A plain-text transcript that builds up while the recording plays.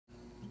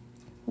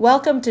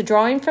Welcome to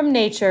Drawing from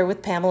Nature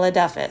with Pamela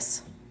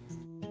Duffus.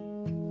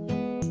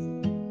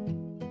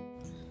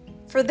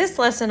 For this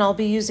lesson, I'll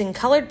be using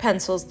colored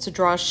pencils to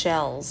draw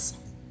shells.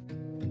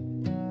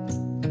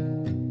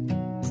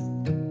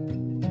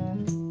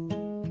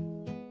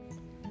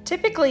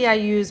 Typically I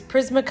use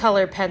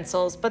Prismacolor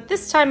pencils, but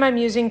this time I'm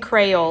using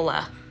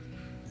Crayola.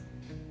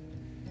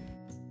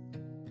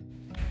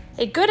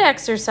 A good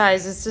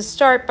exercise is to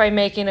start by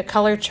making a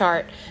color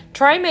chart.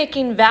 Try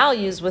making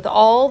values with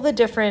all the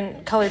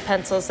different colored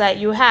pencils that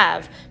you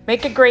have.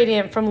 Make a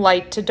gradient from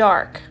light to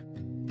dark.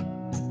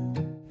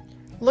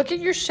 Look at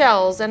your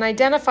shells and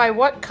identify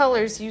what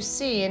colors you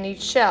see in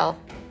each shell.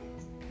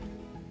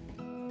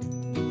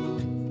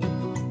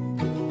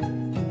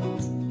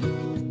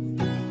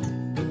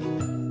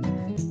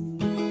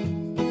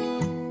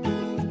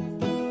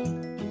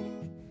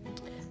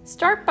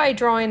 Start by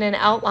drawing an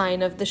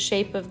outline of the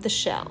shape of the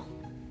shell.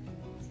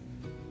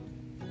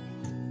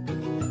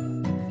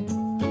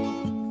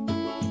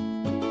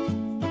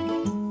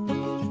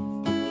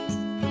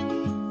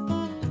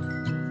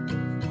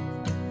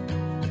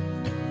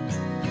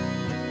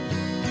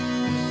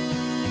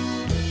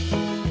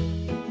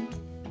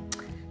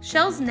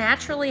 Shells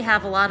naturally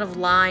have a lot of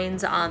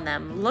lines on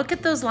them. Look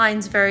at those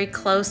lines very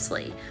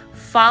closely.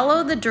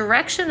 Follow the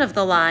direction of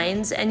the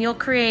lines and you'll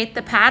create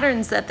the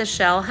patterns that the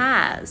shell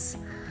has.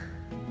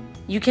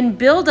 You can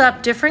build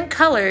up different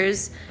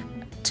colors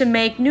to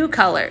make new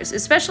colors,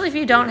 especially if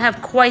you don't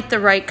have quite the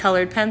right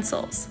colored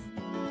pencils.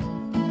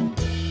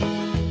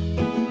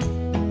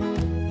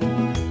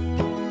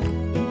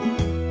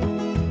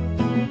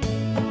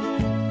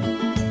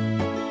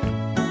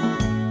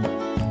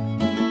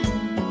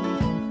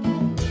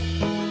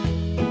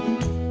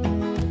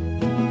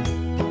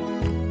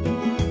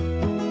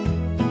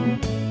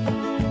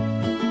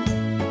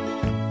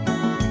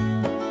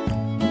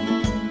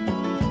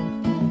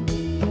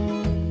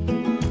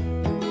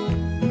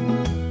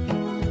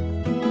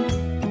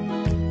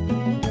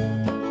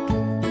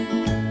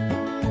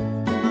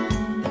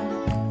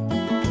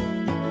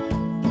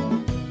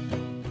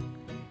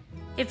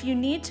 If you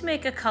need to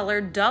make a color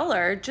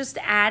duller, just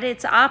add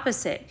its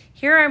opposite.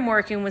 Here I'm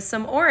working with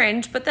some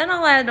orange, but then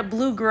I'll add a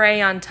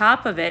blue-gray on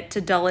top of it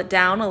to dull it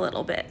down a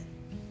little bit.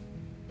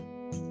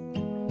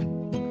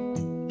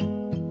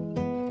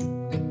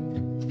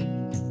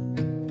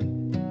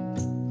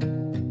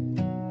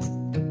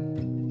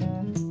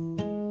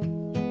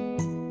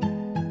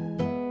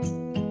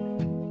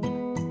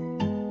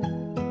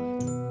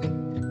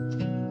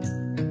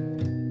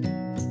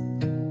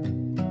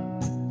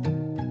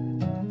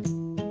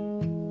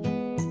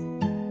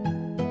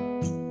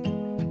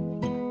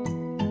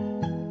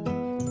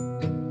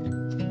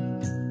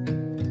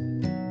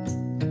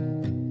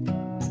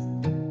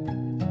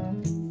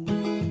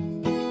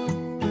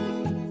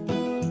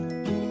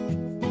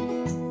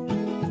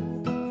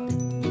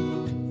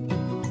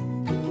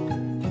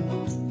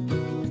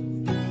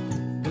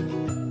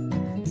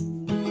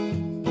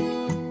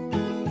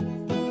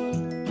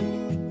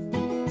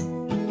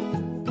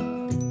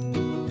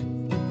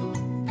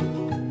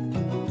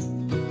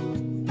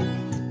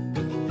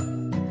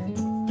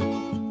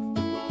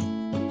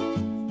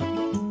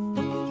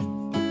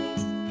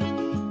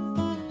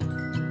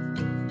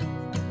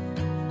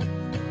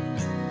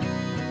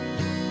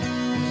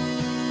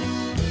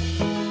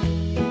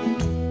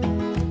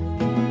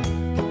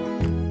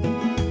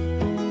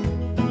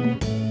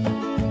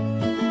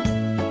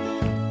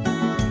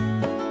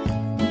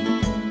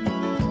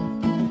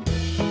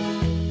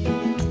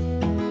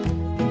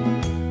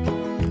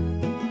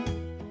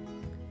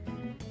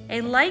 A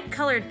light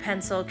colored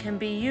pencil can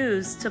be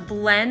used to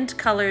blend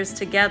colors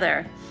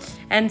together.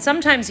 And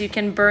sometimes you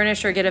can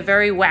burnish or get a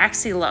very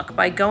waxy look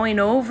by going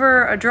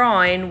over a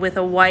drawing with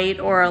a white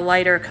or a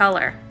lighter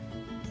color.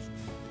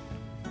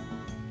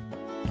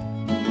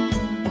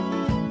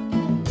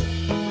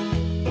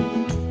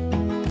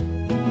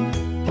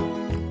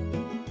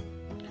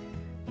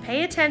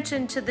 Pay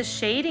attention to the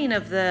shading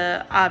of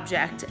the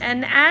object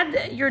and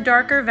add your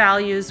darker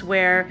values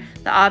where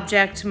the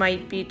object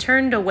might be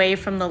turned away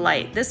from the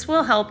light. This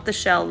will help the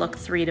shell look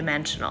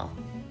three-dimensional.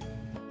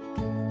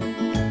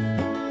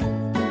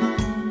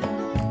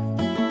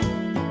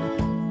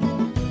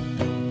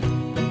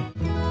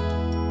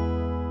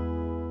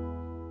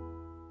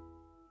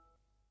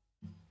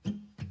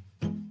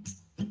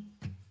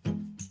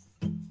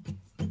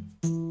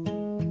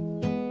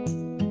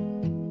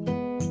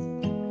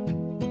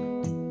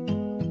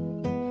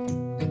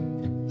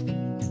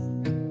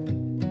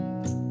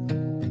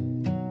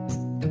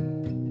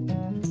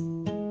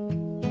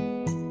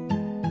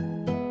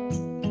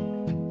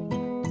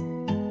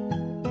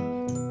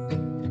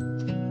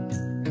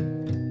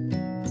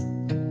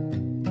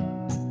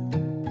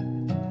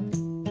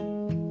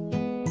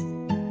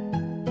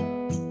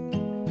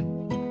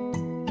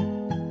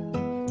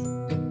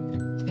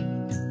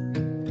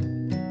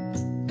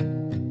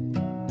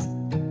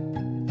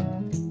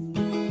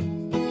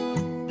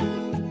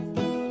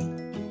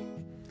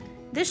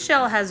 This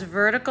shell has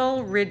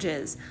vertical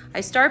ridges.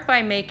 I start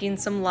by making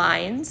some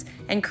lines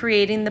and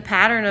creating the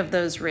pattern of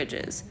those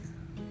ridges.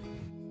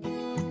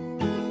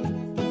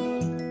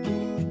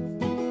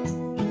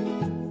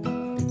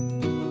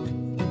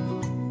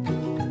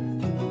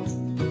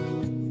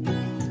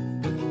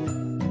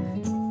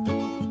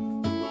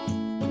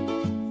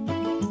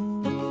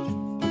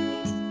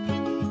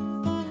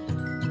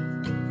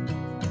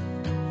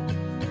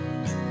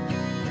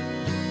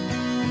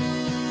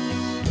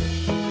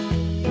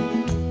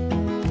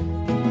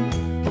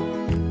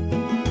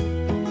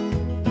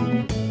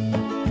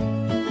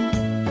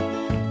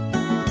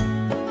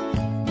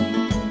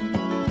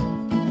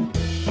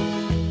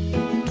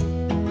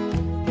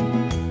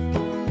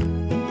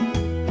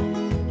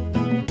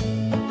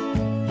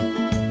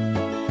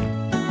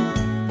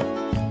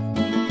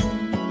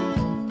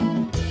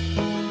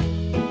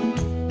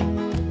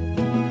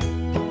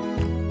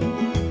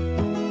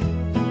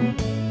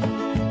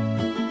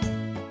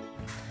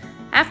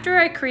 After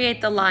I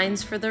create the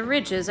lines for the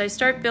ridges, I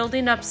start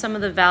building up some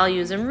of the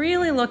values and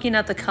really looking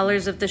at the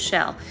colors of the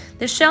shell.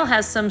 This shell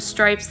has some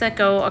stripes that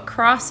go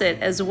across it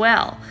as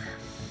well.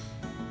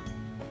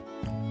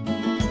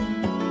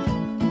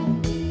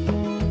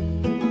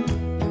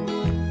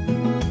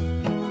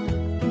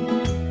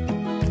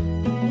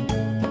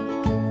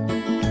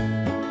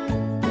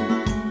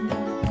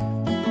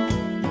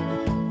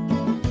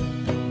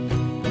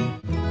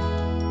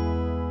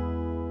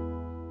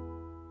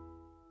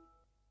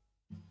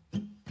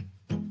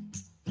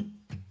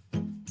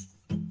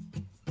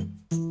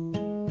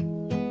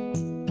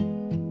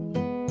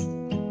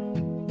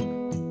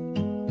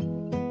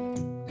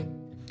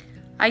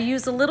 I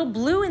use a little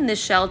blue in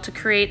this shell to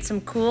create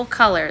some cool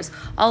colors.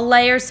 I'll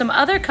layer some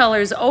other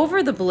colors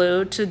over the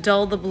blue to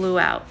dull the blue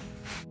out.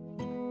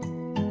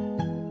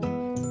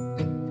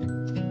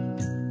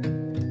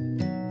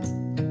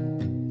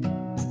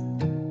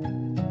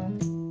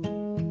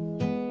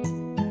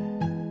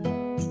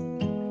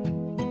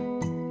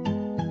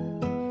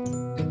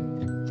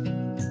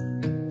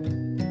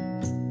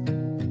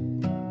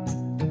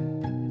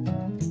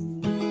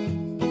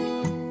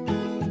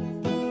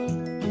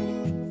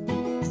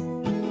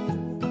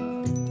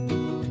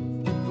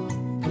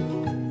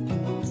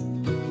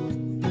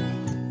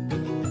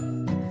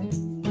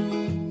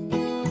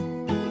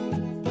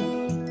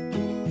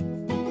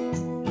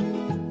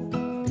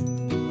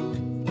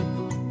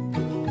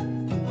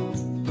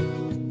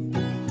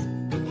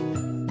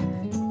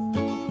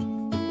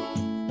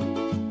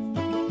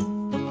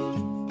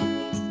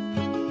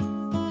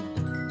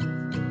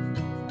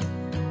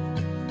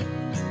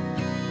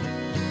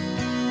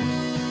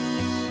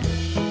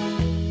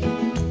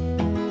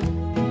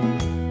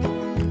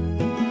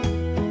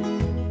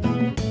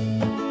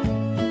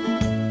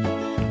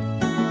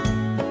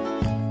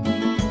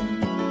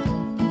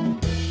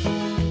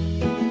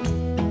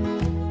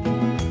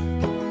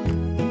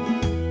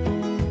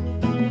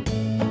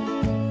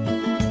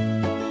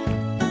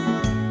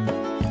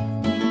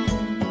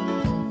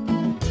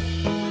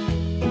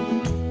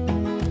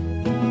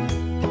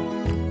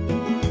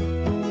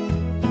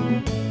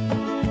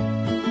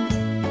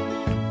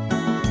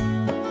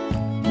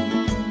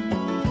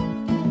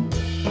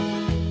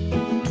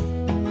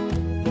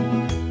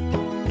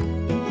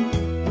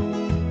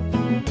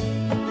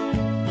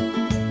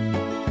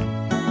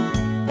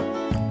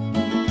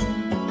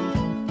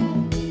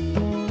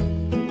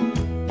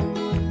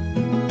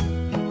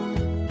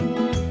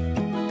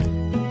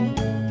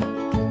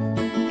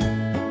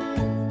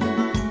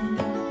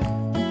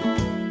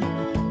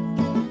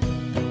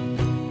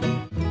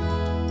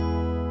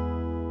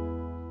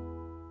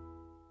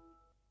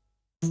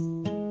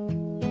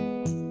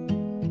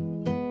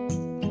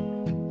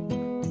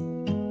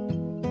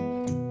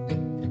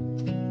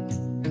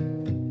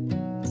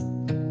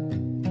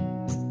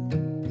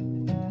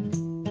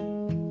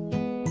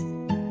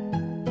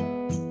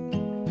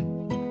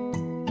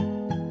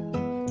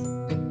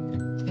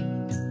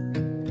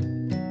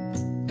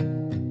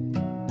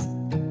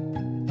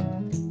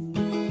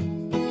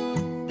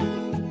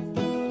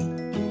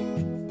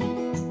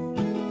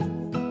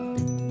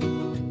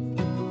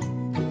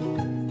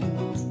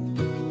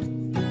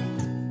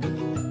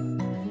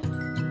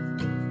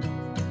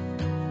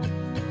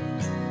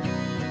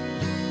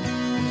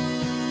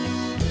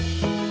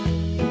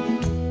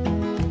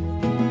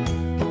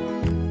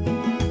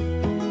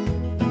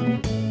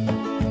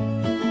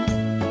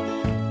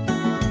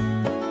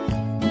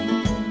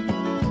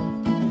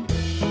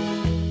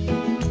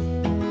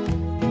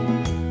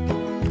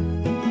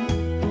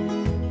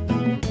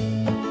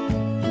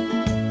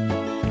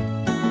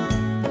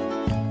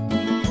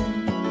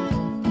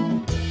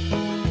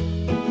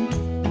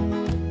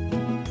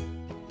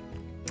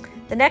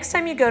 The next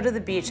time you go to the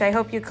beach, I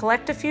hope you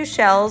collect a few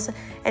shells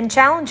and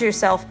challenge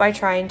yourself by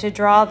trying to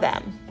draw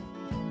them.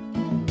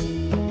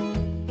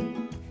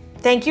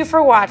 Thank you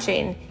for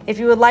watching. If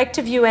you would like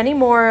to view any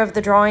more of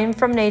the Drawing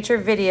from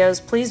Nature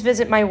videos, please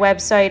visit my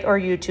website or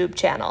YouTube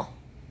channel.